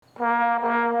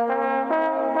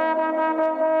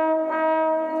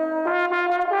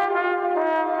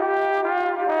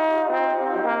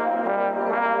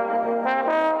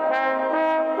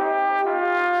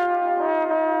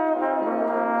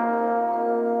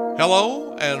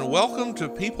Hello and welcome to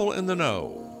People in the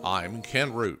Know. I'm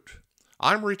Ken Root.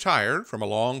 I'm retired from a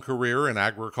long career in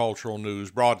agricultural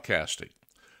news broadcasting,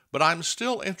 but I'm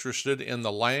still interested in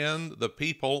the land, the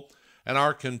people, and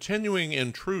our continuing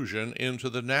intrusion into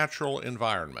the natural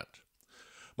environment.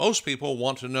 Most people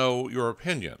want to know your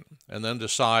opinion and then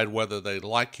decide whether they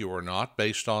like you or not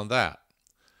based on that.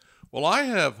 Well, I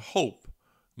have hope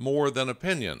more than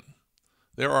opinion.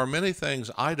 There are many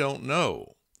things I don't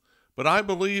know, but I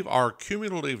believe our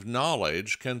cumulative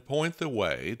knowledge can point the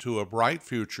way to a bright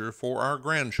future for our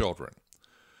grandchildren.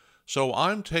 So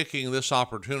I'm taking this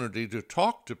opportunity to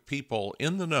talk to people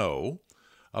in the know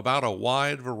about a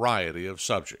wide variety of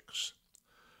subjects.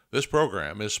 This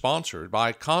program is sponsored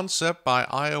by Concept by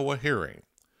Iowa Hearing.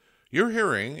 Your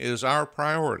hearing is our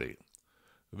priority.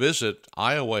 Visit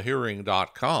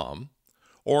iowahearing.com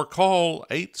or call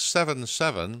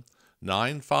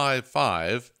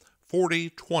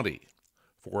 877-955-4020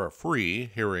 for a free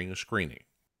hearing screening.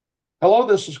 Hello,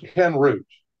 this is Ken Root.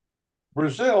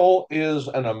 Brazil is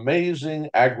an amazing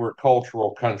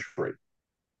agricultural country.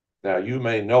 Now, you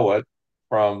may know it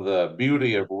from the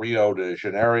beauty of Rio de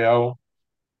Janeiro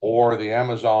or the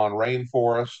Amazon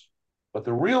rainforest, but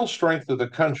the real strength of the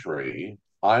country,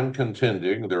 I'm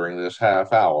contending during this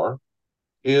half hour,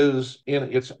 is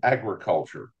in its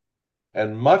agriculture.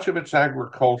 And much of its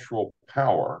agricultural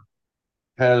power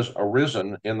has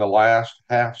arisen in the last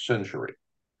half century.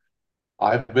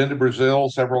 I've been to Brazil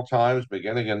several times,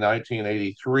 beginning in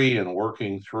 1983 and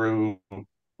working through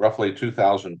roughly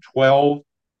 2012.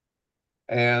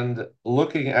 And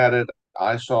looking at it,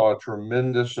 I saw a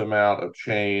tremendous amount of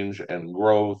change and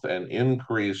growth and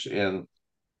increase in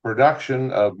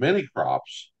production of many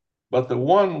crops. But the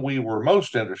one we were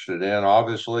most interested in,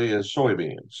 obviously, is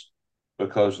soybeans,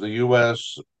 because the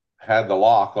U.S. had the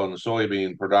lock on the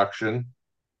soybean production.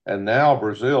 And now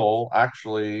Brazil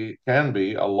actually can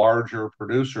be a larger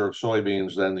producer of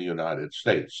soybeans than the United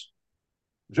States.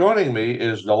 Joining me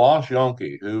is Deloss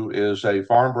Jahnke, who is a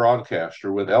farm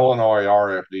broadcaster with Illinois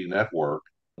RFD Network,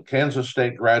 Kansas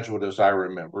State graduate, as I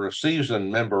remember, a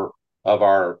seasoned member of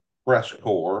our press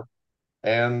corps,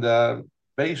 and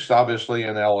based obviously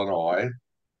in Illinois.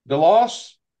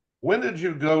 Deloss, when did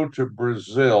you go to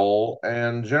Brazil,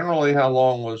 and generally how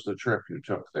long was the trip you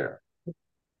took there?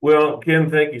 Well,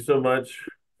 Ken, thank you so much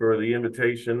for the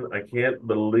invitation. I can't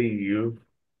believe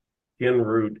Ken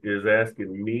Root is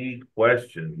asking me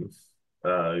questions.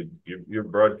 Your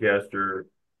broadcaster,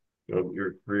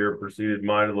 your career preceded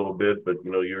mine a little bit, but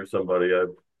you're somebody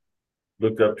I've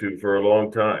looked up to for a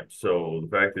long time. So the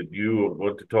fact that you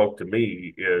want to talk to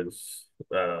me is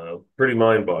pretty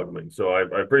mind-boggling. So I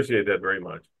appreciate that very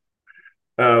much.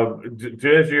 To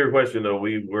answer your question, though,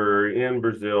 we were in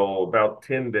Brazil about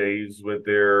 10 days. Went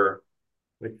there,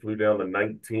 I think flew down the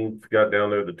 19th, got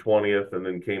down there the 20th, and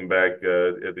then came back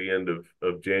at the end of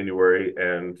January.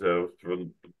 And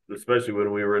especially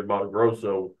when we were in Mato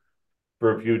Grosso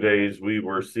for a few days, we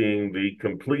were seeing the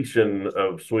completion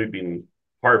of sweeping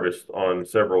harvest on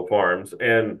several farms.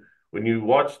 And when you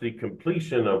watch the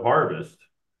completion of harvest,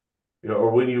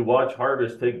 or when you watch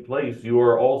harvest take place, you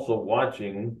are also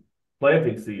watching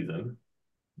planting season,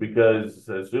 because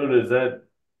as soon as that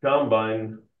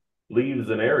combine leaves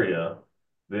an area,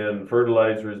 then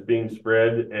fertilizer is being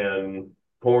spread and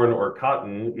corn or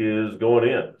cotton is going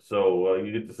in. So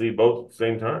you get to see both at the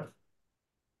same time.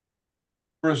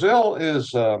 Brazil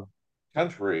is a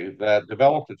country that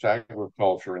developed its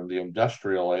agriculture in the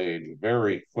industrial age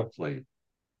very quickly.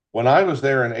 When I was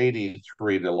there in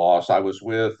 83, Deloss, I was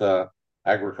with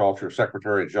Agriculture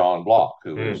Secretary John Block,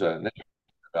 who is a native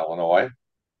of Illinois.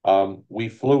 We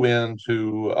flew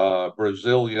into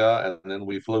Brasilia, and then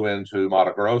we flew into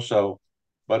Mato Grosso.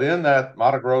 But in that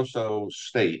Mato Grosso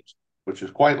state, which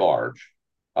is quite large,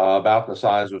 about the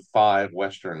size of 5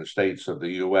 western states of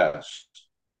the U.S.,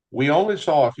 we only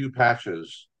saw a few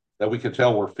patches that we could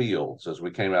tell were fields as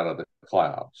we came out of the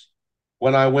clouds.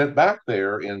 When I went back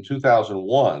there in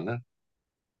 2001,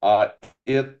 uh,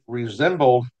 it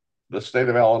resembled the state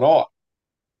of Illinois.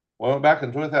 Well, back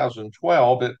in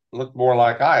 2012, it looked more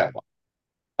like Iowa.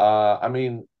 I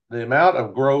mean, the amount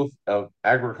of growth of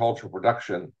agricultural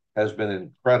production has been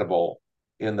incredible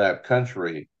in that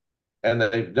country, and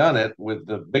they've done it with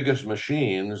the biggest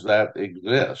machines that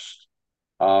exist.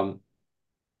 Um,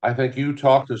 I think you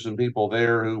talked to some people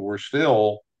there who were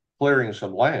still clearing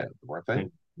some land, weren't they?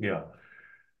 Yeah.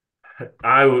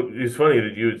 It's funny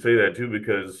that you would say that too,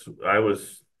 because I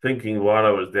was thinking while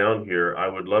I was down here, I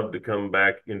would love to come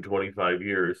back in 25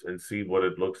 years and see what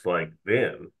it looks like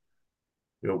then.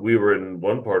 We were in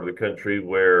one part of the country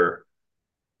where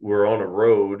we're on a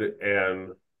road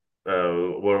and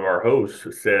one of our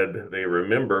hosts said they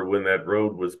remember when that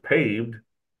road was paved,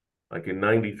 like in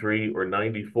 93 or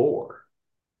 94.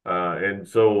 And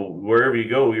so wherever you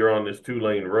go, you're on this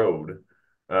 2-lane road.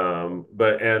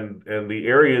 But the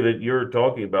area that you're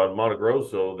talking about, Mato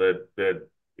Grosso, that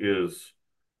is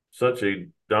such a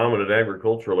dominant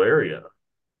agricultural area.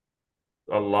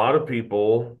 A lot of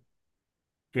people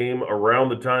came around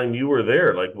the time you were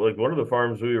there. Like one of the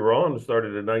farms we were on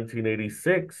started in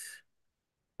 1986.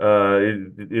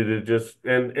 It had just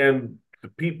and the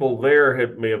people there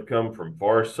may have come from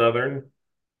far southern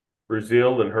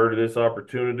Brazil and heard of this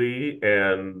opportunity,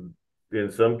 and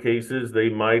in some cases they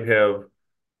might have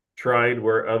tried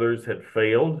where others had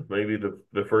failed. Maybe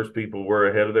the first people were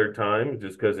ahead of their time,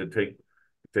 just because it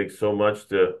takes so much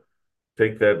to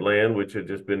take that land, which had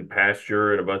just been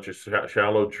pasture and a bunch of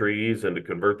shallow trees, and to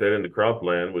convert that into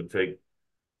cropland would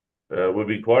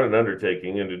be quite an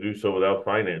undertaking, and to do so without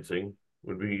financing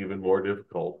would be even more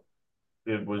difficult.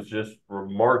 It was just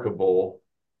remarkable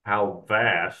how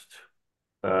vast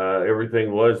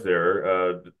everything was there.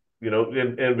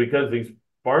 And because these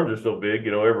farms are so big,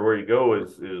 everywhere you go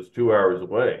is 2 hours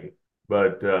away.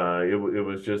 But it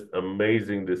was just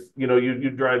amazing to,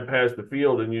 you'd drive past the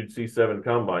field and you'd see 7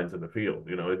 combines in the field.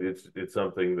 It's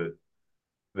something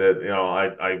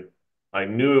that I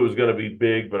knew it was going to be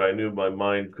big, but I knew my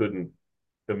mind couldn't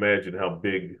imagine how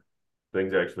big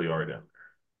things actually are down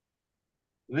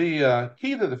The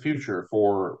key to the future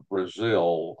for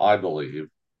Brazil, I believe,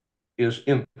 is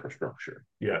infrastructure.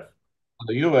 there. Yes.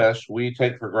 In the U.S., we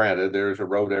take for granted there's a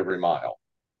road every mile,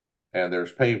 and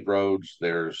there's paved roads,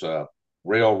 there's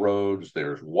railroads,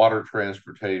 there's water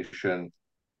transportation.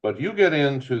 But you get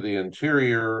into the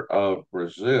interior of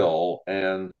Brazil,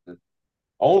 and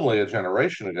only a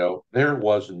generation ago, there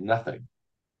was nothing.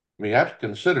 I mean, you have to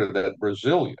consider that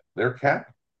Brasilia, their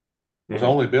capital, was Mm-hmm.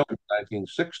 only built in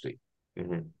 1960.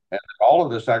 Mm-hmm. And all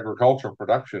of this agricultural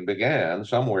production began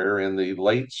somewhere in the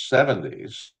late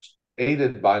 70s,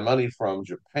 aided by money from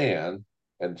Japan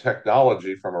and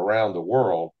technology from around the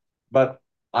world. But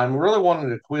I'm really wanting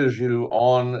to quiz you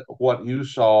on what you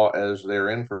saw as their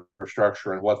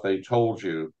infrastructure and what they told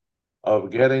you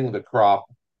of getting the crop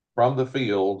from the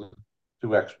field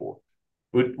to export.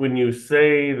 When you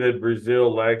say that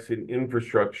Brazil lacks in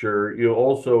infrastructure, you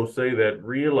also say that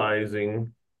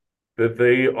realizing that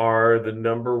they are the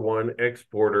number one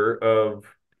exporter of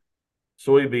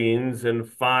soybeans and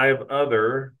 5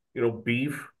 other,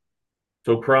 beef,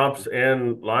 so crops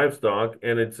and livestock,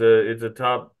 and it's a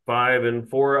top 5 and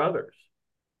 4 others.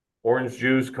 Orange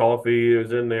juice, coffee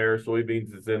is in there,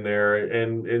 soybeans is in there,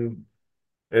 and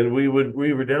we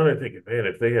were down there thinking, man,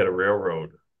 if they had a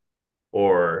railroad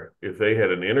or if they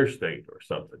had an interstate or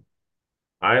something.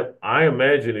 I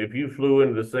imagine if you flew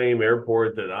into the same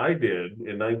airport that I did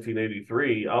in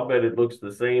 1983, I'll bet it looks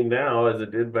the same now as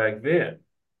it did back then.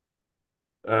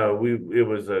 It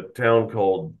was a town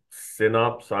called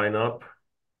Sinop,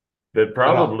 that Sinop.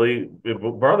 probably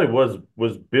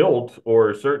was built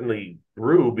or certainly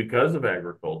grew because of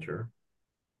agriculture.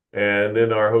 And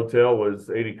then our hotel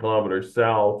was 80 kilometers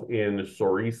south in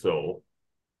Sorriso,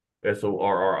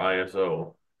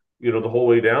 Sorriso. The whole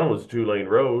way down was a 2-lane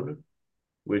road,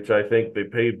 which I think they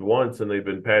paved once and they've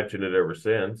been patching it ever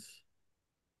since.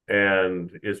 And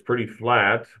it's pretty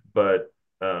flat, but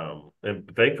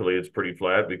and thankfully it's pretty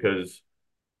flat, because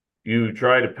you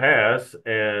try to pass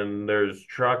and there's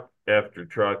truck after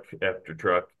truck after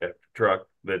truck after truck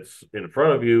that's in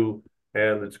front of you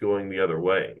and that's going the other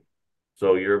way.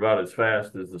 So you're about as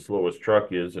fast as the slowest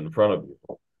truck is in front of you.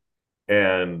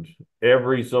 And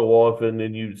every so often,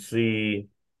 then you'd see,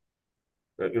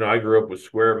 I grew up with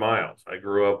square miles. I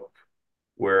grew up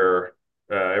where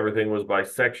everything was by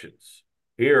sections.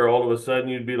 Here, all of a sudden,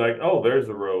 you'd be like, oh, there's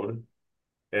a road.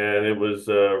 And it was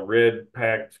a red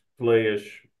packed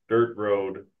clayish dirt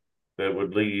road that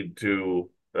would lead to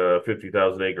a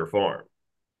 50,000 acre farm.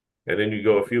 And then you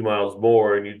go a few miles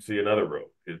more and you'd see another road.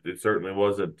 It certainly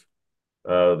wasn't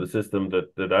the system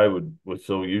that I was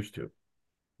so used to.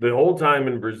 The whole time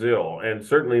in Brazil, and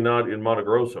certainly not in Mato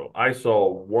Grosso, I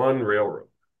saw one railroad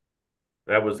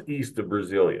that was east of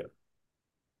Brasilia,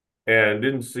 and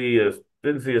didn't see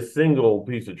a single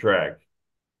piece of track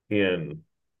in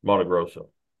Mato Grosso.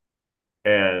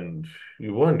 And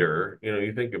you wonder,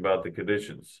 you think about the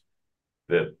conditions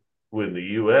that when the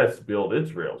U.S. built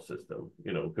its rail system,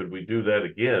 could we do that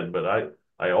again? But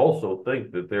I also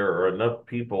think that there are enough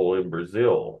people in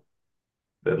Brazil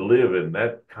that live in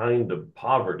that kind of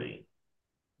poverty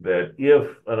that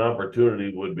if an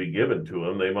opportunity would be given to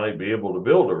them, they might be able to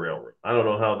build a railroad. I don't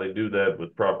know how they do that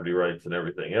with property rights and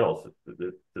everything else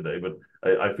today, but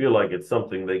I feel like it's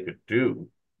something they could do.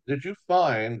 did you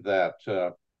find that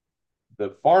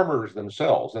the farmers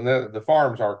themselves, and the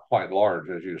farms are quite large,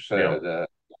 as you Yeah. said,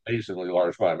 amazingly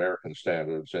large by American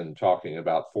standards, and talking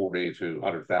about 40 to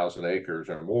 100,000 acres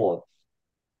or more,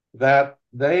 that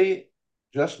they,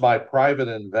 just by private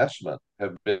investment,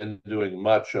 have been doing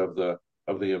much of the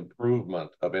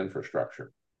improvement of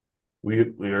infrastructure. I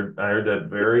heard that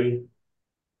very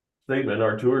statement.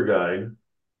 Our tour guide.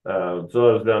 So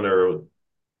I was down there with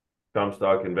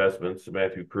Comstock Investments.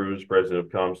 Matthew Cruz, president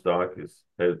of Comstock,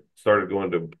 had started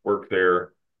going to work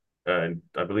there in,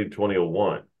 I believe,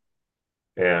 2001.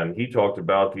 And he talked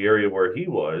about the area where he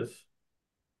was,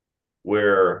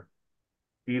 where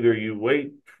either you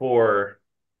wait for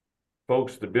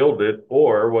folks to build it,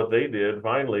 or what they did,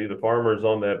 finally, the farmers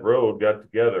on that road got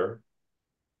together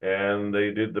and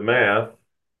they did the math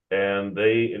and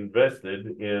they invested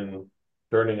in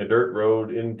turning a dirt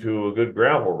road into a good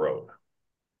gravel road.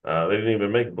 They didn't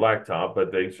even make blacktop,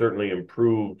 but they certainly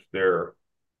improved their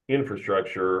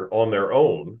infrastructure on their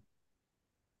own.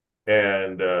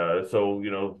 And so,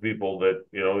 people that,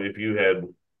 if you had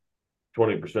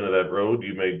 20% of that road,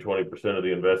 you made 20% of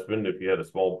the investment. If you had a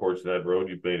small portion of that road,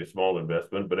 you made a small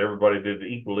investment, but everybody did it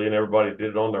equally and everybody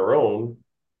did it on their own.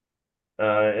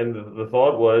 And the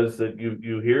thought was that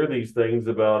you hear these things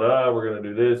about, we're going to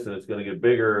do this and it's going to get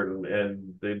bigger.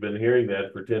 And they've been hearing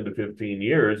that for 10 to 15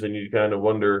 years. And you kind of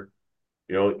wonder,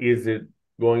 is it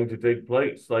going to take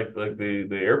place? Like the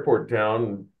airport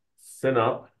town,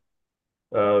 Sinop,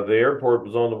 the airport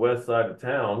was on the west side of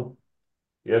town.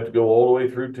 You have to go all the way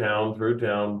through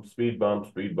town, speed bump,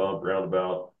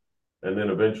 roundabout. And then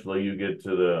eventually you get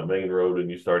to the main road and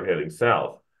you start heading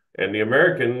south. And the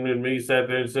American in me sat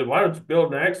there and said, why don't you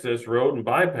build an access road and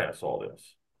bypass all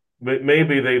this?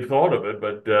 Maybe they've thought of it,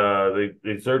 but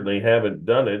they certainly haven't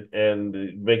done it. And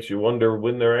it makes you wonder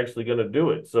when they're actually going to do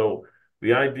it. So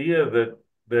the idea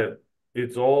that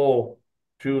it's all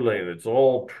two-lane, it's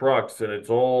all trucks, and it's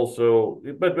all so,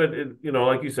 but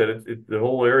like you said, the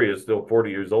whole area is still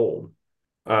 40 years old.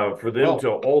 For them Well, to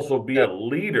also be a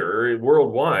leader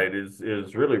worldwide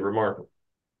is really remarkable.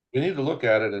 we need to look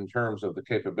at it in terms of the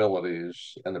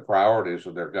capabilities and the priorities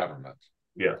of their government.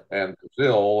 Yeah. And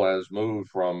Brazil has moved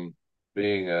from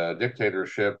being a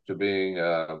dictatorship to being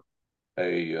a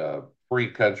free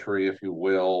country, if you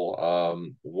will,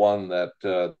 one that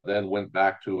then went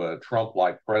back to a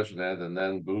Trump-like president and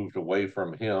then moved away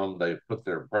from him. They put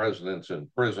their presidents in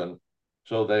prison.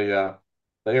 So they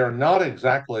are not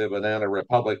exactly a banana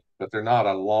republic, but they're not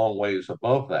a long ways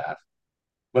above that.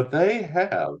 But they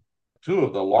have two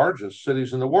of the largest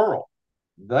cities in the world.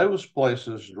 Those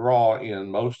places draw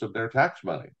in most of their tax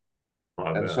money.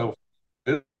 And so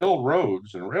build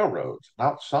roads and railroads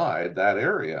outside that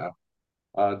area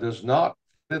does not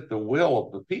fit the will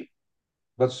of the people.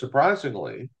 But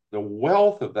surprisingly, the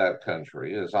wealth of that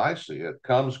country, as I see it,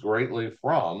 comes greatly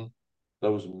from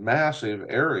those massive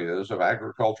areas of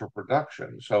agricultural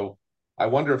production. So I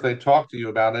wonder if they talk to you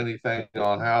about anything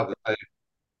on how they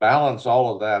balance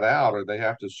all of that out, or they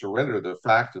have to surrender the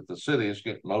fact that the cities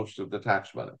get most of the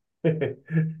tax money.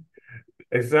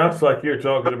 It sounds like you're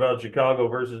talking about Chicago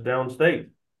versus downstate.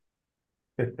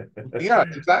 Yeah,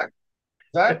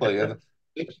 exactly. And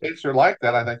states are like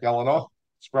that. I think Illinois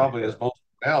is probably as most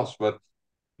else, but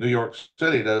New York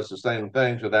City does the same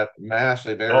thing to that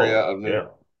massive area of New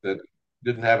York that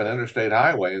didn't have an interstate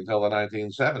highway until the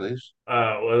 1970s.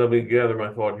 Well, let me gather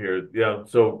my thought here. Yeah,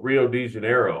 so Rio de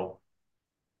Janeiro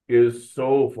is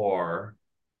so far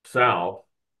south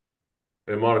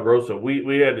in Mato Grosso.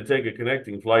 We had to take a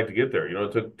connecting flight to get there.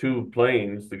 It took two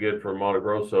planes to get from Mato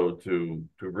Grosso to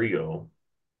Rio.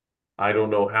 I don't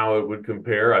know how it would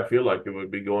compare. I feel like it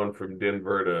would be going from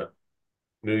Denver to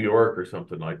New York or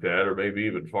something like that, or maybe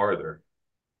even farther.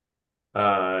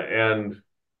 And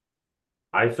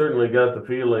I certainly got the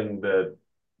feeling that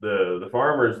the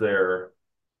farmers there,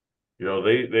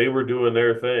 they were doing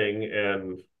their thing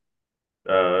and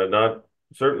not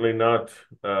certainly not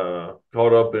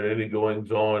caught up in any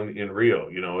goings on in Rio.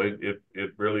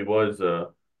 It really was a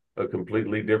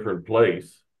completely different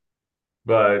place.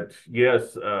 But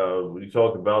yes, we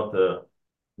talk about the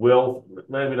wealth,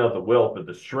 maybe not the wealth, but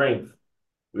the strength.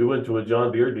 We went to a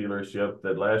John Deere dealership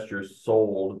that last year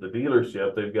sold the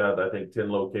dealership. They've got, I think,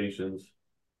 10 locations.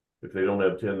 If they don't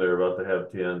have 10, they're about to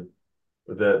have 10.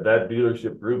 That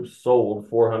dealership group sold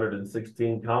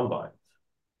 416 combines.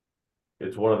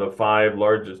 It's one of the 5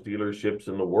 largest dealerships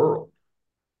in the world.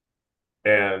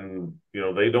 And,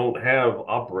 they don't have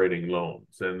operating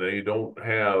loans and they don't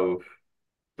have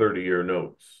 30-year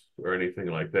notes or anything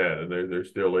like that. And they're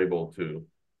still able to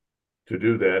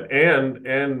do that.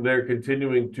 And they're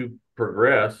continuing to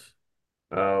progress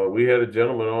We had a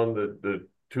gentleman on the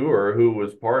tour who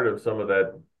was part of some of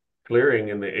that clearing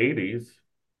in the 80s,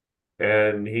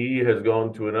 and he has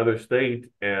gone to another state,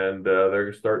 and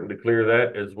they're starting to clear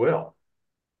that as well.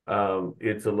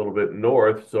 It's a little bit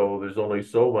north, so there's only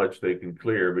so much they can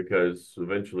clear because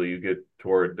eventually you get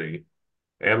toward the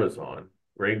Amazon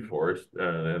rainforest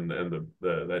and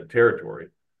that territory.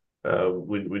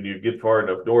 When you get far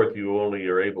enough north, you only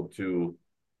are able to,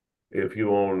 if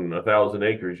you own 1,000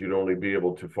 acres, you'd only be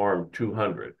able to farm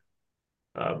 200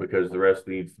 because the rest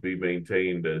needs to be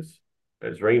maintained as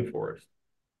rainforest.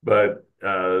 But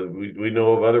we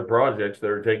know of other projects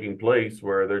that are taking place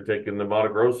where they're taking the Mato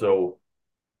Grosso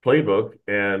playbook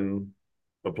and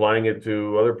applying it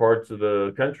to other parts of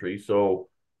the country. So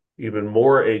even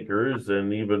more acres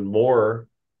and even more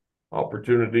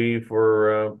opportunity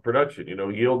for production.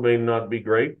 Yield may not be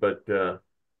great, but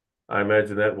I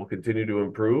imagine that will continue to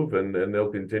improve and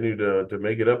they'll continue to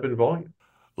make it up in volume.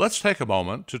 Let's take a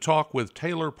moment to talk with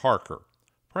Taylor Parker,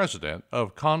 president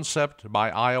of Concept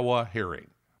by Iowa Hearing.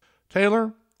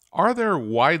 Taylor, are there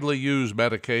widely used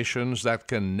medications that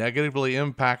can negatively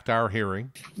impact our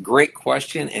hearing? Great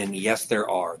question, and yes, there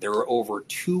are. There are over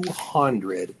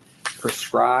 200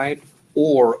 prescribed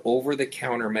or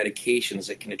over-the-counter medications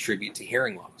that can attribute to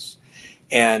hearing loss.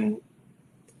 And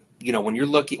when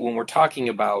we're talking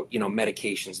about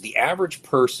medications, the average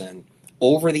person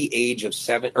over the age of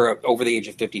 55,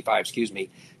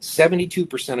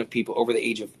 72% of people over the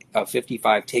age of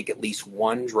 55 take at least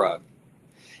one drug.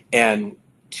 And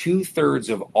 2/3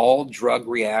 of all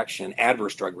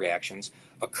adverse drug reactions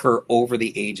occur over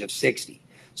the age of 60.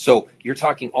 So you're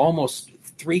talking almost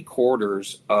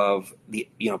 3/4 of the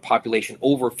population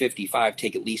over 55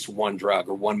 take at least one drug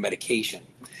or one medication.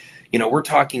 We're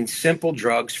talking simple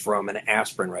drugs from an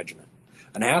aspirin regimen.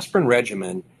 An aspirin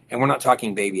regimen, and we're not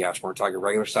talking baby aspirin, we're talking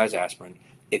regular size aspirin.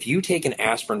 If you take an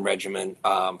aspirin regimen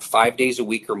 5 days a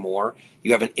week or more,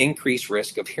 you have an increased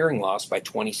risk of hearing loss by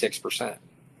 26%.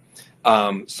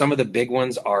 Some of the big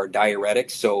ones are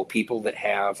diuretics. So people that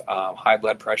have high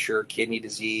blood pressure, kidney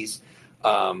disease,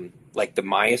 like the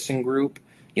myosin group,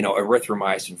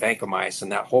 erythromycin, vancomycin,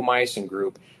 that whole myosin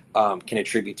group can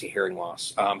attribute to hearing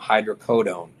loss.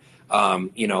 Hydrocodone,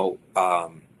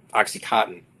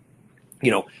 Oxycontin.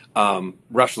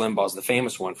 Rush Limbaugh is the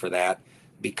famous one for that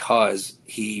because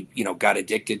he, got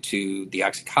addicted to the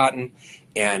Oxycontin,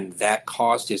 and that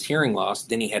caused his hearing loss.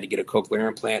 Then he had to get a cochlear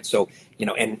implant. So,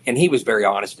 and he was very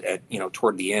honest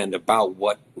toward the end about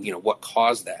what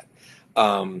caused that.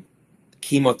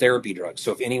 Chemotherapy drugs.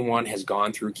 So if anyone has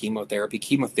gone through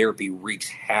chemotherapy wreaks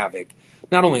havoc,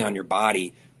 not only on your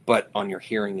body, but on your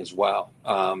hearing as well.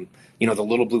 The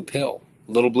little blue pill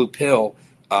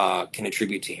can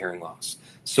attribute to hearing loss.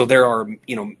 So there are,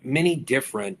 many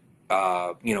different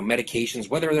medications,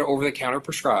 whether they're over-the-counter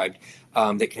prescribed,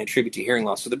 that can attribute to hearing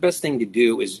loss. So the best thing to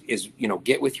do is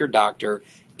get with your doctor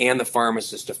and the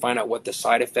pharmacist to find out what the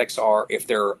side effects are. If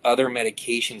there are other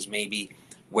medications, maybe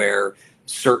where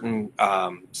certain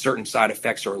side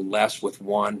effects are less with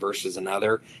one versus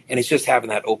another, and it's just having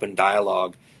that open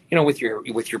dialogue, with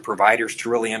your providers to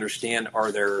really understand,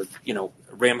 are there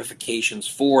ramifications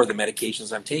for the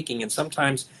medications I'm taking, and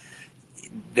sometimes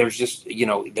there's just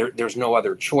there's no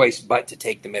other choice but to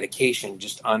take the medication,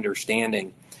 just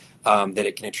understanding that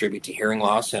it can attribute to hearing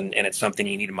loss, and it's something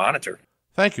you need to monitor.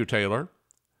 Thank you, Taylor.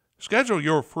 Schedule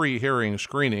your free hearing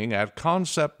screening at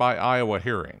Concept by Iowa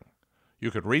Hearing. You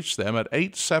can reach them at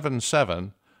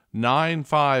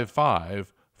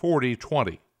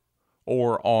 877-955-4020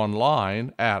 or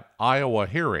online at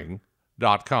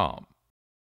iowahearing.com.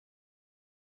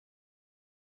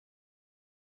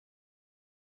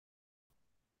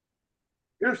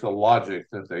 Here's the logic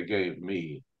that they gave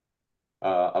me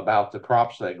about the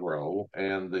crops they grow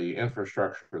and the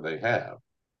infrastructure they have.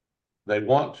 They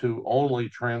want to only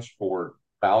transport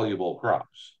valuable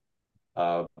crops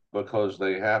because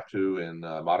they have to, in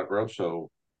Mato Grosso,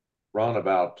 run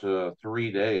about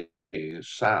 3 days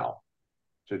south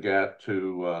to get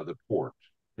to the port.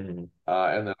 Mm-hmm.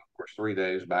 And then, of course, 3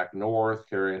 days back north,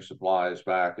 carrying supplies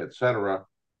back, etc.,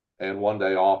 and 1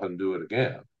 day off and do it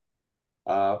again.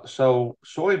 So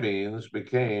soybeans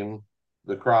became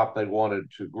the crop they wanted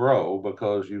to grow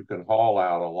because you can haul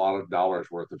out a lot of dollars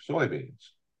worth of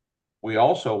soybeans. We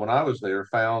also, when I was there,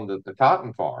 found that the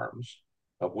cotton farms,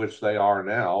 of which they are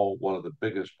now one of the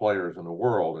biggest players in the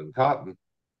world in cotton,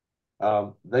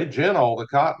 they gin all the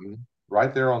cotton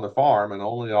right there on the farm and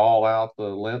only haul out the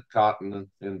lint cotton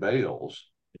in bales.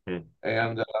 Mm-hmm.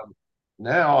 And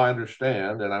now I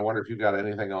understand, and I wonder if you got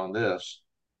anything on this,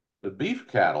 the beef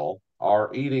cattle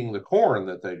are eating the corn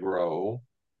that they grow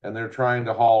and they're trying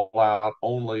to haul out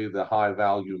only the high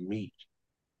value meat.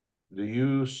 Do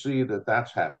you see that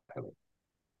that's happening?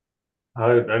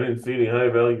 I didn't see any high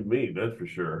value meat, that's for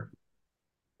sure.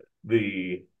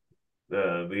 The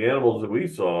the animals that we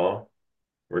saw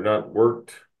were not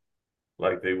worked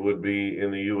like they would be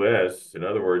in the U.S. In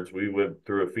other words, we went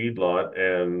through a feedlot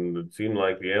and it seemed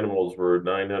like the animals were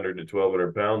 900 to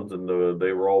 1,200 pounds and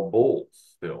they were all bulls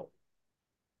still.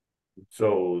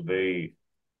 So they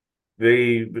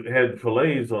had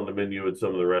fillets on the menu at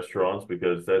some of the restaurants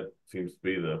because that seems to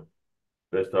be the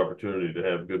best opportunity to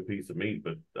have a good piece of meat.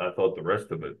 But I thought the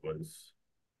rest of it was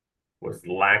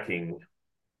lacking.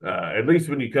 At least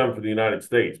when you come from the United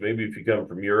States. Maybe if you come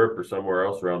from Europe or somewhere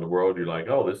else around the world, you're like,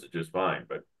 oh, this is just fine.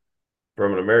 But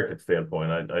from an American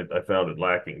standpoint, I found it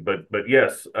lacking. But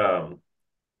yes, I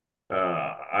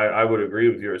would agree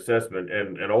with your assessment,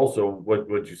 and also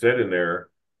what you said in there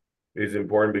is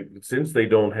important because since they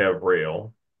don't have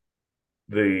rail,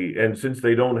 and since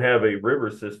they don't have a river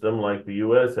system like the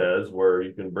U.S. has, where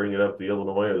you can bring it up the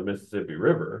Illinois or the Mississippi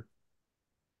River,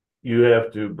 you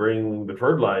have to bring the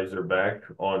fertilizer back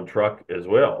on truck as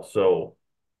well. So,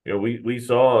 we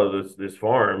saw this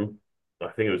farm. I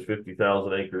think it was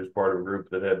 50,000 acres, part of a group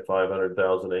that had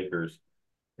 500,000 acres,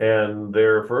 and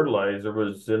their fertilizer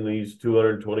was in these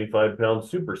 225-pound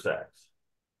super sacks.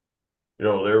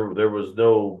 There was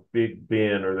no big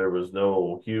bin or there was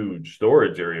no huge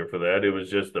storage area for that. It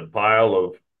was just a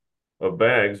pile of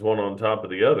bags, one on top of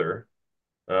the other,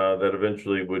 that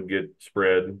eventually would get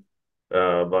spread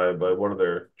by one of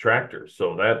their tractors.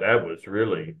 So that was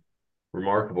really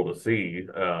remarkable to see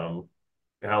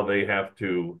how they have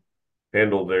to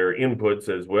handle their inputs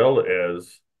as well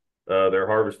as their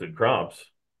harvested crops.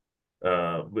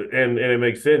 And it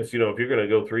makes sense, if you're going to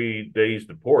go 3 days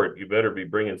to port, you better be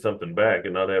bringing something back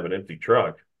and not have an empty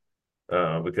truck,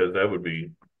 because that would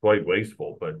be quite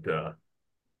wasteful. But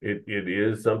it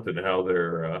is something how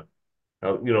they're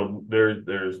how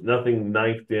there's nothing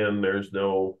knifed in. There was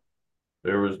no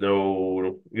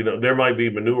there might be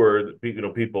manure that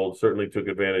people certainly took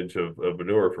advantage of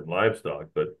manure from livestock,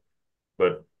 but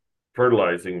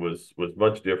fertilizing was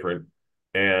much different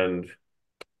and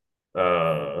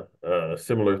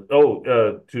similar.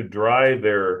 To dry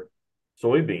their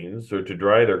soybeans or to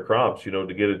dry their crops, to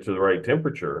get it to the right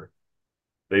temperature,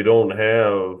 they don't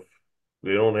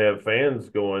have fans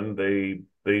going.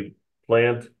 They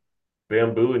plant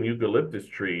bamboo and eucalyptus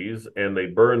trees and they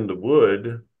burn the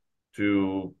wood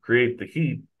to create the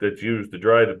heat that's used to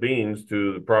dry the beans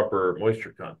to the proper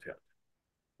moisture content,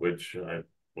 which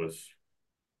was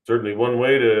certainly one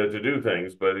way to do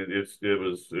things, but it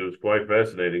was quite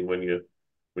fascinating when you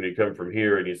come from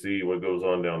here and you see what goes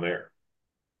on down there.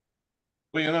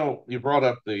 Well, you brought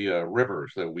up the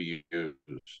rivers that we use.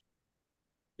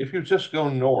 If you just go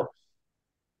north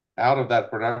out of that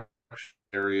production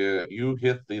area, you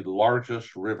hit the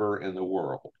largest river in the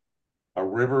world, a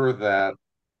river that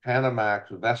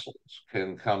Panamax vessels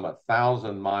can come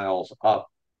 1,000 miles up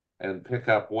and pick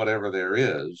up whatever there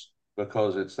is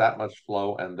because it's that much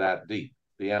flow and that deep,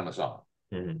 the Amazon.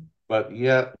 Mm-hmm. But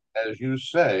yet, as you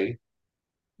say,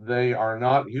 they are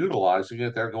not utilizing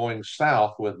it. They're going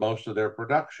south with most of their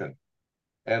production.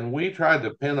 And we tried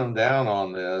to pin them down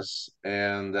on this,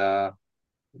 and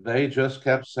they just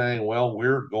kept saying, well,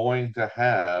 we're going to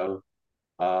have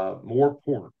more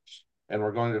ports, and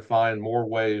we're going to find more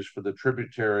ways for the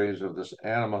tributaries of this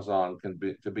Amazon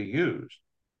to be used.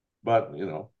 But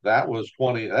that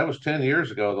was 10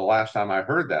 years ago, the last time I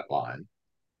heard that line,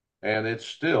 and it's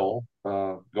still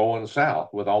going south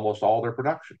with almost all their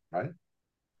production, right?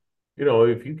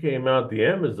 If you came out the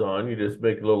Amazon, you just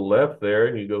make a little left there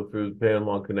and you go through the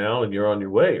Panama Canal and you're on your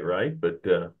way, right? But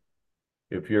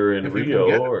if you're in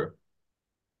Rio or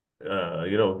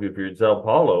if you're in Sao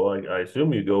Paulo, I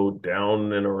assume you go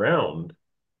down and around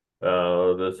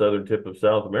the southern tip of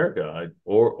South America,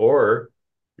 or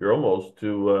you're almost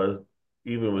to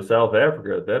even with South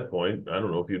Africa at that point. I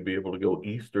don't know if you'd be able to go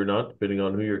east or not, depending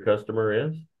on who your customer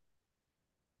is.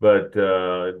 But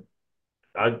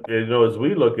as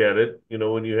we look at it,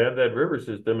 when you have that river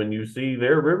system and you see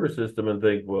their river system and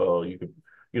think, well, you could,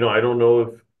 I don't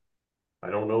know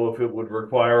if it would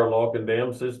require a lock and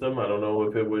dam system. I don't know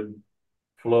if it would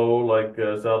flow like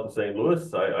south of St.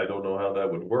 Louis. I don't know how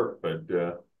that would work, but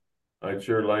I'd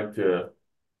sure like to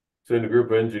send a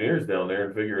group of engineers down there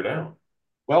and figure it out.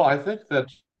 Well, I think that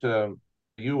the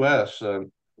U.S.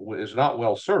 Is not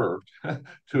well served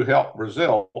to help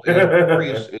Brazil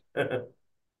increase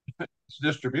its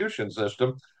distribution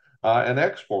system and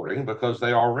exporting because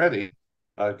they already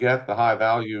get the high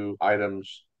value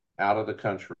items out of the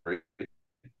country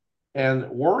And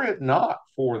were it not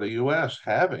for the U.S.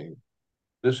 having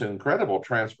this incredible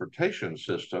transportation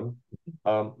system,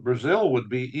 Brazil would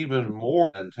be even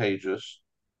more advantageous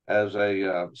as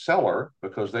a seller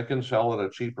because they can sell at a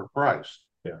cheaper price.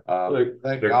 Yeah.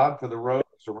 Thank God for the roads,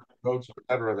 et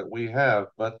cetera, that we have.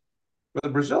 But for the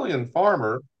Brazilian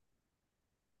farmer,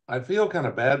 I feel kind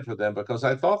of bad for them because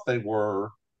I thought they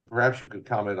were, perhaps you could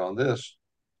comment on this,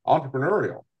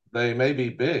 entrepreneurial. They may be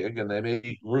big and they may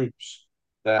be groups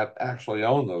that actually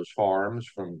own those farms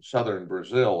from southern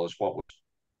Brazil, is what was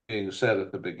being said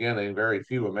at the beginning. Very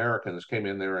few Americans came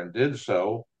in there and did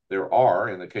so. There are,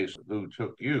 in the case of Who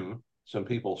Took You, some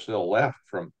people still left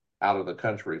from out of the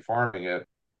country farming it.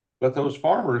 But those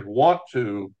farmers want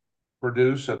to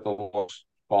produce at the lowest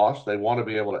cost. They want to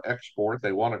be able to export.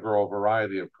 They want to grow a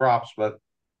variety of crops. But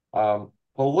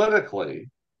politically,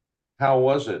 how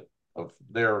was it of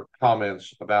their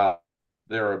comments about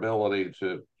their ability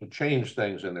to change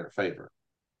things in their favor?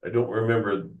 I don't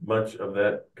remember much of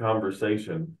that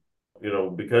conversation. You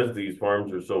know, because these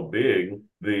farms are so big,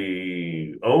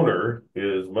 the owner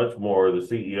is much more the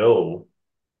CEO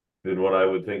than what I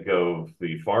would think of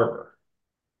the farmer.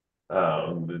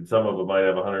 And some of them might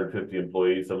have 150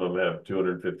 employees, some of them have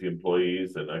 250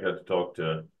 employees. And I got to talk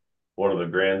to one of the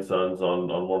grandsons on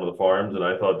one of the farms, and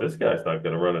I thought, this guy's not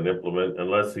going to run an implement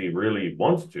unless he really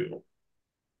wants to,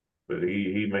 but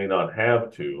he may not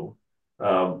have to.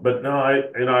 But no,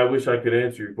 I wish I could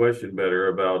answer your question better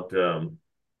about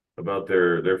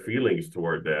their feelings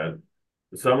toward that.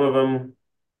 Some of them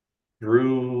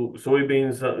grew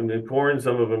soybeans and corn.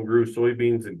 Some of them grew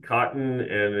soybeans and cotton,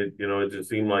 and it just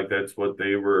seemed like that's what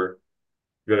they were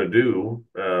going to do.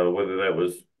 Whether that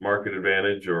was market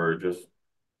advantage or just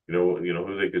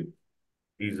who they could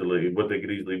what they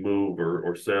could easily move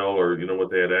or sell, or what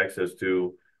they had access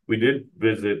to. We did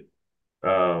visit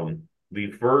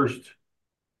the first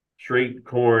straight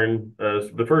corn,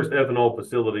 the first ethanol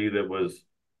facility that was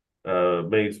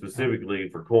made specifically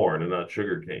for corn and not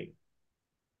sugarcane.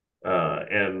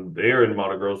 And they're in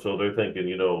Mato Grosso. They're thinking,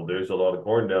 there's a lot of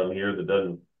corn down here that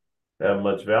doesn't have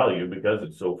much value because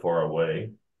it's so far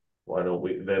away. Why don't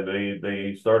we? Then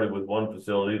they started with one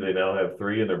facility. They now have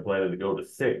three, and they're planning to go to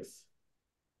six.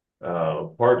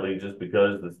 Partly just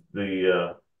because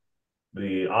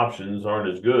the options aren't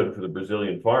as good for the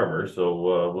Brazilian farmer.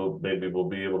 So maybe we'll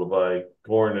be able to buy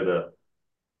corn at a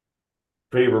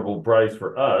favorable price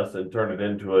for us and turn it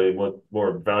into a much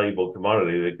more valuable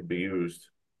commodity that could be used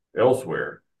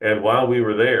elsewhere. And while we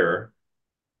were there,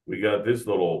 we got this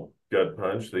little gut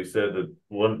punch. They said that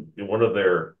one of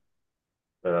their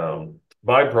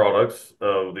byproducts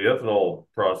of the ethanol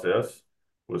process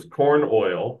was corn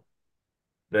oil,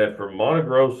 that from Mato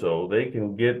Grosso, they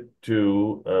can get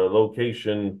to a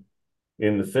location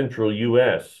in the central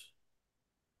U.S.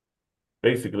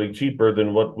 basically cheaper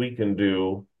than what we can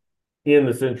do in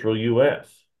the central U.S.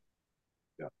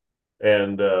 Yeah.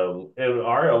 And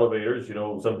our elevators,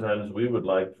 sometimes we would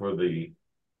like for the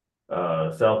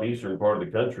southeastern part of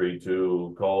the country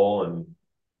to call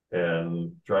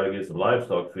and try to get some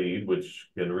livestock feed, which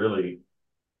can really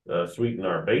sweeten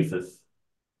our basis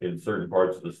in certain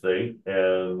parts of the state.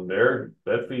 And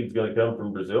that feed's going to come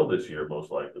from Brazil this year,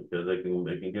 most likely, because they can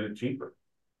get it cheaper.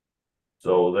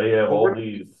 So they have all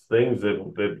these things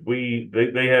that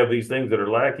they have these things that are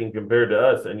lacking compared to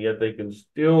us, and yet they can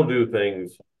still do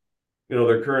things.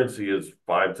 Their currency is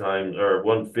 5 times or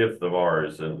 1/5 of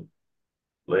ours, and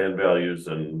land values,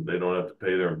 and they don't have to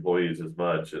pay their employees as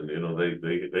much. And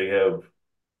they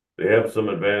have some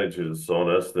advantages on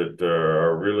us that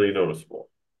are really noticeable.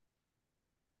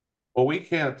 Well, we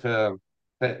can't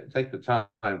take the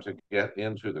time to get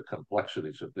into the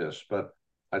complexities of this, but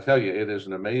I tell you, it is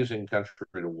an amazing country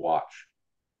to watch.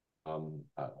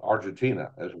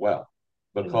 Argentina as well,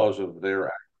 because of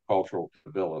their agricultural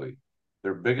ability.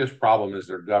 Their biggest problem is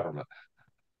their government.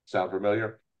 Sound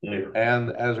familiar? Yeah.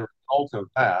 And as a result of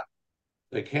that,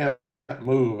 they can't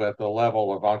move at the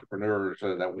level of entrepreneurs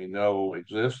that we know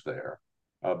exist there,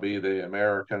 be they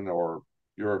American or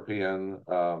European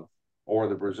or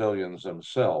the Brazilians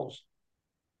themselves.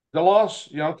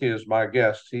 Deloss Jahnke is my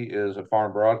guest. He is a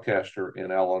farm broadcaster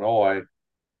in Illinois.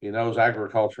 He knows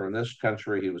agriculture in this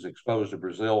country. He was exposed to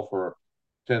Brazil for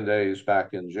 10 days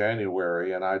back in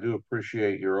January, and I do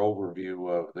appreciate your overview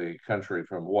of the country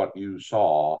from what you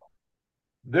saw.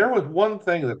 There was one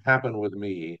thing that happened with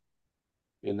me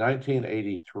in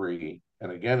 1983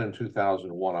 and again in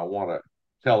 2001. I want to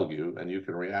tell you, and you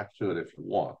can react to it if you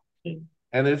want.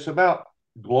 And it's about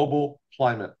global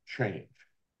climate change.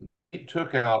 It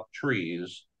took out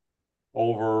trees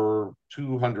over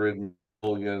 200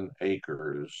 million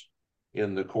acres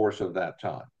in the course of that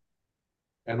time.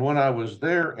 And when I was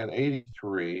there in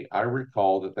 83, I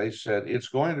recall that they said it's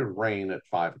going to rain at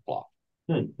 5 o'clock.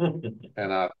 And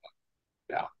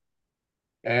yeah.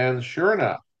 And sure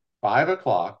enough, 5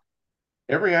 o'clock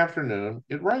every afternoon,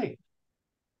 it rained.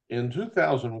 In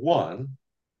 2001,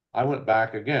 I went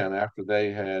back again after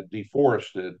they had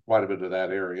deforested quite a bit of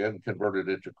that area and converted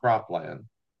it to cropland.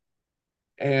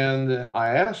 And I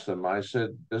asked them, I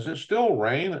said, does it still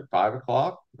rain at 5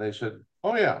 o'clock? They said,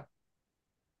 oh, yeah,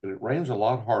 but it rains a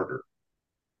lot harder.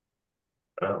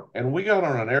 Oh. And we got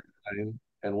on an airplane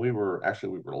and we were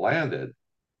landed.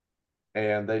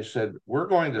 And they said, we're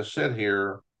going to sit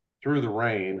here through the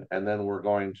rain and then we're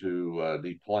going to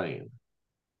deplane.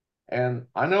 And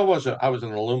I know I was in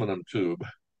an aluminum tube,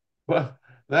 but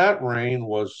that rain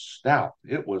was stout.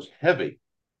 It was heavy.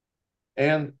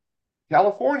 And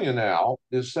California now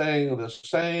is saying the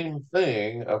same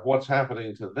thing of what's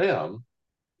happening to them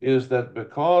is that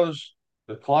because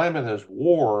the climate has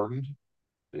warmed,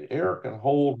 the air can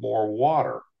hold more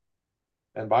water.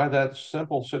 And by that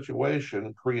simple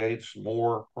situation creates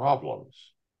more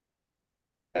problems.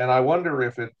 And I wonder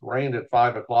if it rained at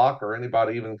 5 o'clock or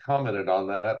anybody even commented on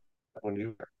that when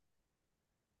you.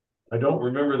 I don't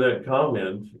remember that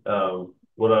comment.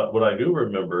 What I do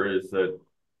remember is that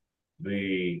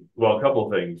a couple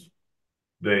of things.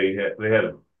 They had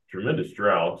a tremendous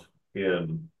drought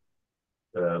in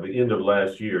the end of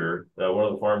last year. One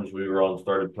of the farms we were on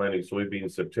started planting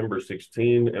soybeans September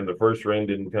 16, and the first rain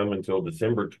didn't come until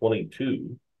December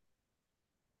 22.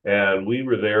 And we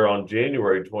were there on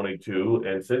January 22,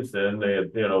 and since then they had,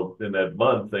 in that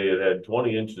month they had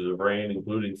 20 inches of rain,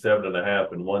 including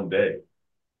 7.5 in one day,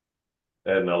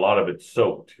 and a lot of it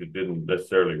soaked. It didn't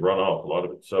necessarily run off; a lot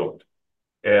of it soaked,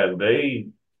 and they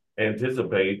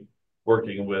anticipate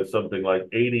working with something like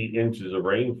 80 inches of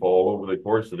rainfall over the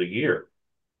course of the year.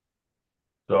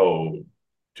 So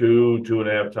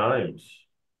 2.5 times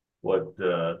what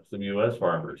some U.S.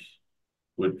 farmers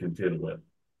would contend with.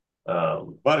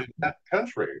 But in that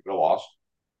country, Deloss,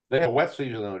 they have a wet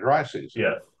season and a dry season.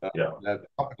 Yes, yeah. That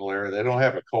tropical area, they don't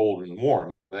have a cold and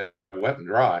warm. They have wet and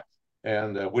dry,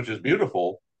 and which is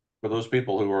beautiful for those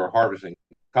people who are harvesting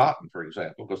cotton, for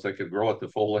example, because they could grow it the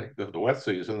full length of the wet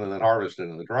season and then harvest it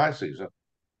in the dry season.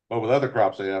 But with other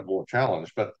crops, they have more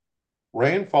challenge. But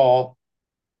rainfall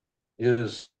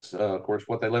is, of course,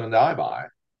 what they live and die by,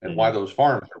 and why those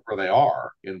farms are where they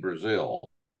are in Brazil.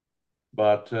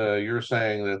 But you're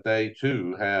saying that they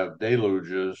too have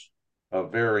deluges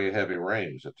of very heavy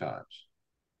rains at times.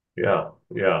 Yeah,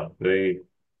 yeah. To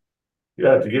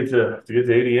get to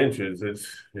 80 inches,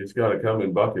 it's got to come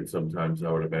in buckets sometimes,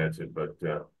 I would imagine. But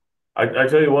I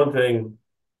tell you one thing,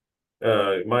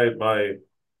 my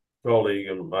colleague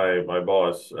and my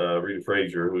boss, Rita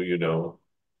Frazier, who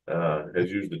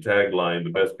has used the tagline, "The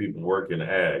best people work in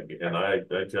ag," and I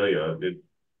tell you,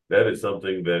 that is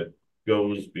something that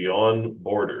goes beyond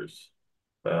borders.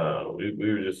 We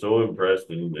were just so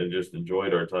impressed and just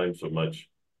enjoyed our time so much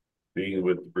being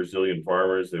with the Brazilian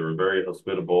farmers. They were very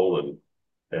hospitable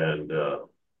and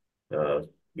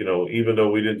even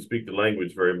though we didn't speak the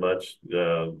language very much,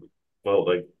 felt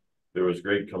like there was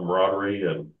great camaraderie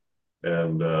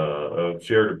and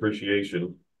shared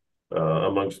appreciation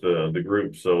amongst the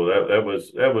group. So that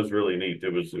was really neat.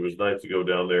 It was nice to go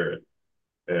down there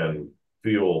and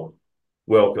feel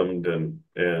welcomed and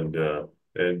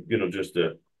just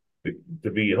to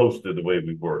be hosted the way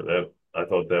we were. That I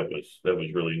thought that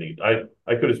was really neat. I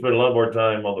could have spent a lot more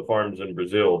time on the farms in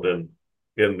Brazil than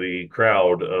in the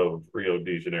crowd of Rio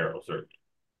de Janeiro, certainly.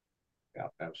 Yeah,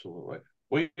 absolutely.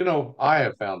 Well, I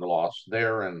have found a loss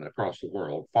there and across the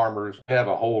world. Farmers have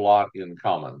a whole lot in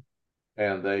common,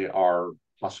 and they are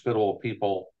hospitable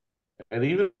people. And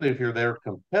even if you're their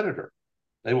competitor,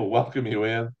 they will welcome you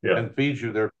in and feed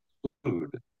you their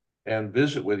food and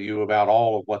visit with you about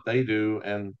all of what they do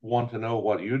and want to know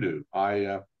what you do.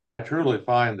 I truly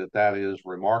find that is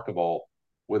remarkable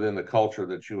within the culture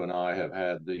that you and I have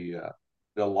had the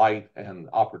delight and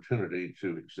opportunity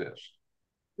to exist.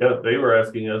 Yeah,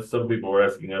 some people were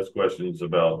asking us questions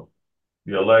about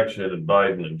the election and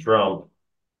Biden and Trump.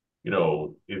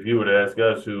 If you would ask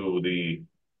us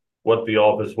what the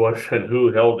office was and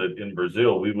who held it in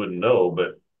Brazil, we wouldn't know.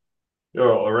 But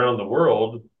around the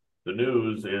world, the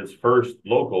news is first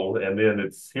local, and then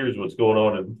here's what's going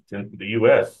on in the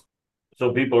U.S.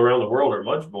 So people around the world are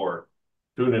much more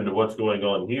tuned into what's going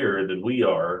on here than we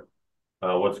are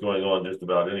what's going on just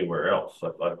about anywhere else.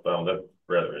 I found that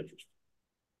rather interesting.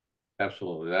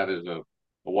 Absolutely. That is a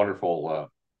wonderful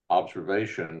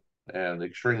observation and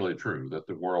extremely true that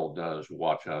the world does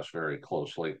watch us very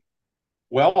closely.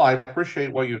 Well, I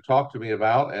appreciate what you talked to me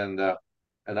about, and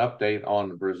an update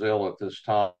on Brazil at this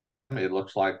time. It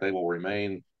looks like they will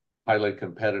remain highly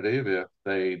competitive if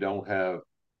they don't have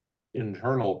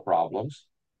internal problems.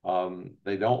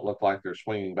 They don't look like they're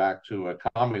swinging back to a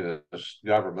communist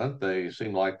government. They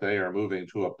seem like they are moving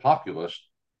to a populist,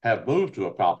 have moved to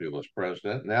a populist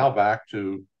president, now back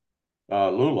to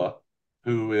Lula,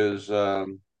 who is a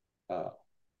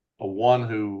one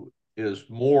who is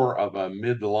more of a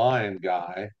midline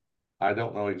guy. I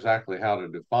don't know exactly how to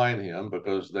define him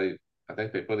because I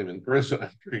think they put him in prison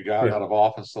after he got out of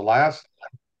office the last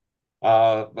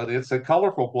time. But it's a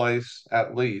colorful place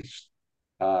at least,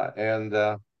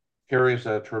 and carries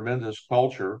a tremendous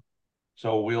culture.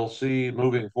 So we'll see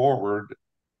moving forward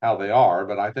how they are,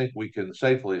 but I think we can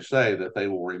safely say that they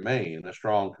will remain a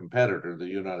strong competitor to the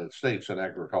United States in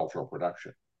agricultural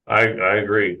production. I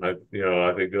agree. I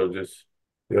think they'll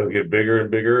get bigger and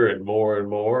bigger and more, and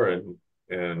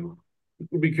we'll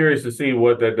be curious to see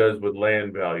what that does with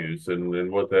land values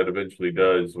and what that eventually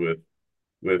does with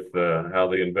how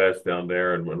they invest down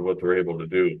there and what they're able to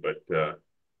do. But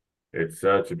it's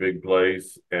such a big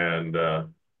place, and I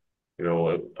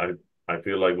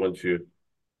feel like once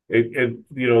they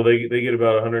get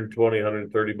about 120,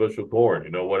 130 bushel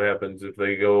corn. What happens if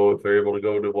they're able to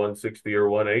go to 160 or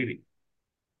 180?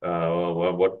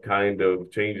 What kind of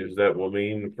changes that will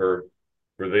mean for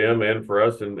them and for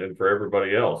us and for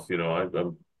everybody else.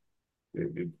 I'm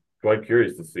quite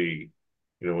curious to see,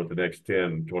 what the next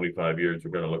 10, 25 years are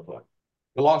going to look like.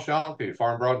 Deloss Jahnke,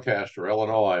 farm broadcaster,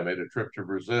 Illinois, made a trip to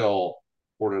Brazil,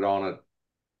 reported on it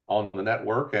on the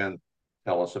network, and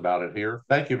tell us about it here.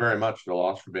 Thank you very much,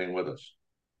 Deloss, for being with us.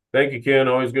 Thank you, Ken.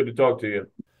 Always good to talk to you.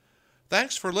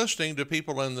 Thanks for listening to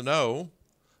People in the Know.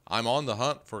 I'm on the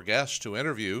hunt for guests to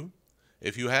interview.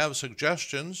 If you have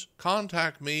suggestions,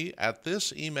 contact me at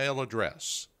this email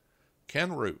address,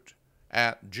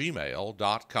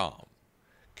 kenroot@gmail.com,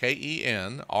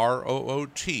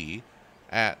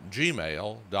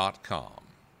 KENROOT@gmail.com.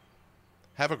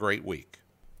 Have a great week.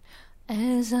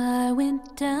 As I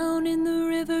went down in the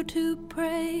river to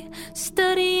pray,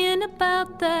 studying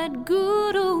about that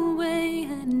good old way,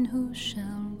 and who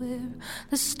shall wear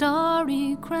the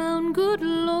starry crown? Good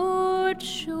Lord,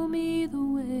 show me the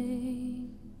way.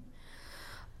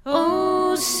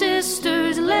 Oh,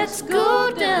 sisters, let's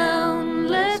go down,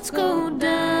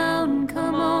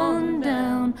 come on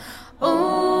down.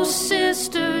 Oh,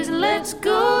 sisters, let's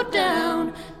go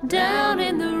down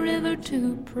in the river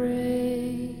to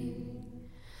pray.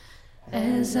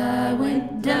 As I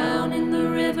went down in the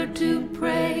river to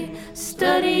pray,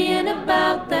 studying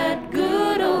about that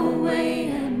good old way,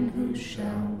 and who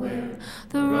shall wear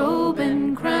the robe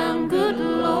and crown? Good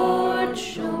Lord,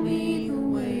 show me the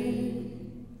way.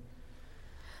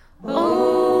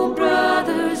 Oh,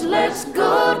 brothers, let's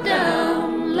go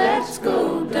down,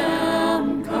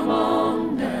 come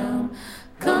on down.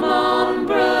 Come on,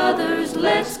 brothers,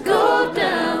 let's go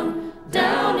down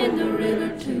in the river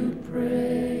to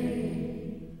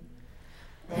pray.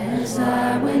 As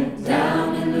I went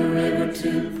down in the river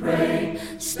to pray,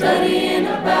 studying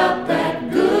about